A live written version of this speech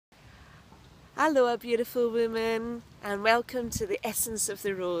Aloha, beautiful women, and welcome to the Essence of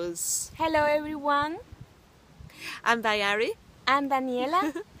the Rose. Hello everyone, I'm Bayari. I'm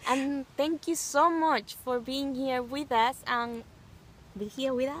Daniela, and thank you so much for being here with us. And be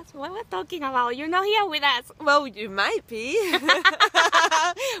here with us? What we're talking about? You're not here with us. Well, you might be.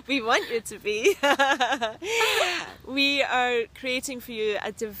 We want you to be. We are creating for you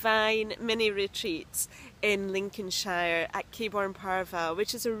a divine mini retreat in Lincolnshire at Cabourne, Parva,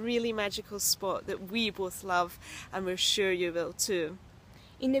 which is a really magical spot that we both love, and we're sure you will too.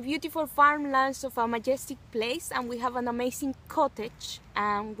 In the beautiful farmlands of a majestic place, and we have an amazing cottage,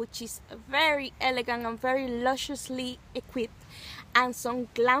 which is very elegant and very lusciously equipped, and some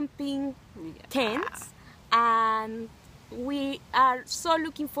glamping tents, and we are so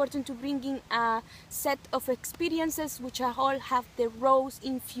looking forward to bringing a set of experiences which all have the rose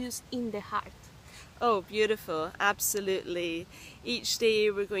infused in the heart. Oh, beautiful, absolutely. Each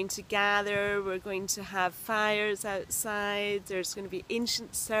day we're going to gather, we're going to have fires outside, there's going to be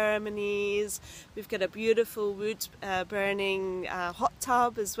ancient ceremonies, we've got a beautiful wood burning hot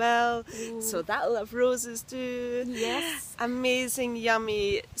tub as well. Ooh. So that'll have roses too. Yes. Amazing,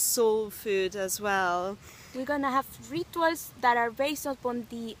 yummy soul food as well. We're going to have rituals that are based upon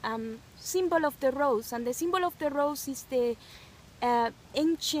the symbol of the rose, and the symbol of the rose is the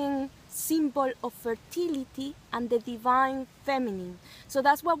ancient symbol of fertility and the divine feminine. So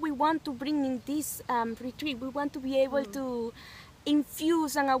that's what we want to bring in this retreat. We want to be able to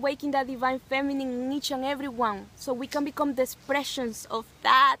infuse and awaken the divine feminine in each and every one, so we can become the expressions of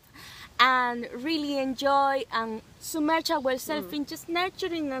that and really enjoy and submerge ourselves in just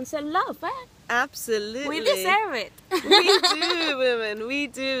nurturing and self-love. Absolutely. We deserve it. We do, women, we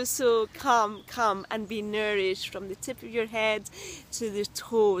do. So come and be nourished from the tip of your head to the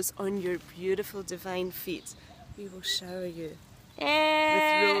toes on your beautiful divine feet. We will shower you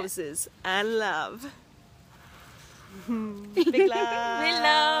with roses and love. Big love.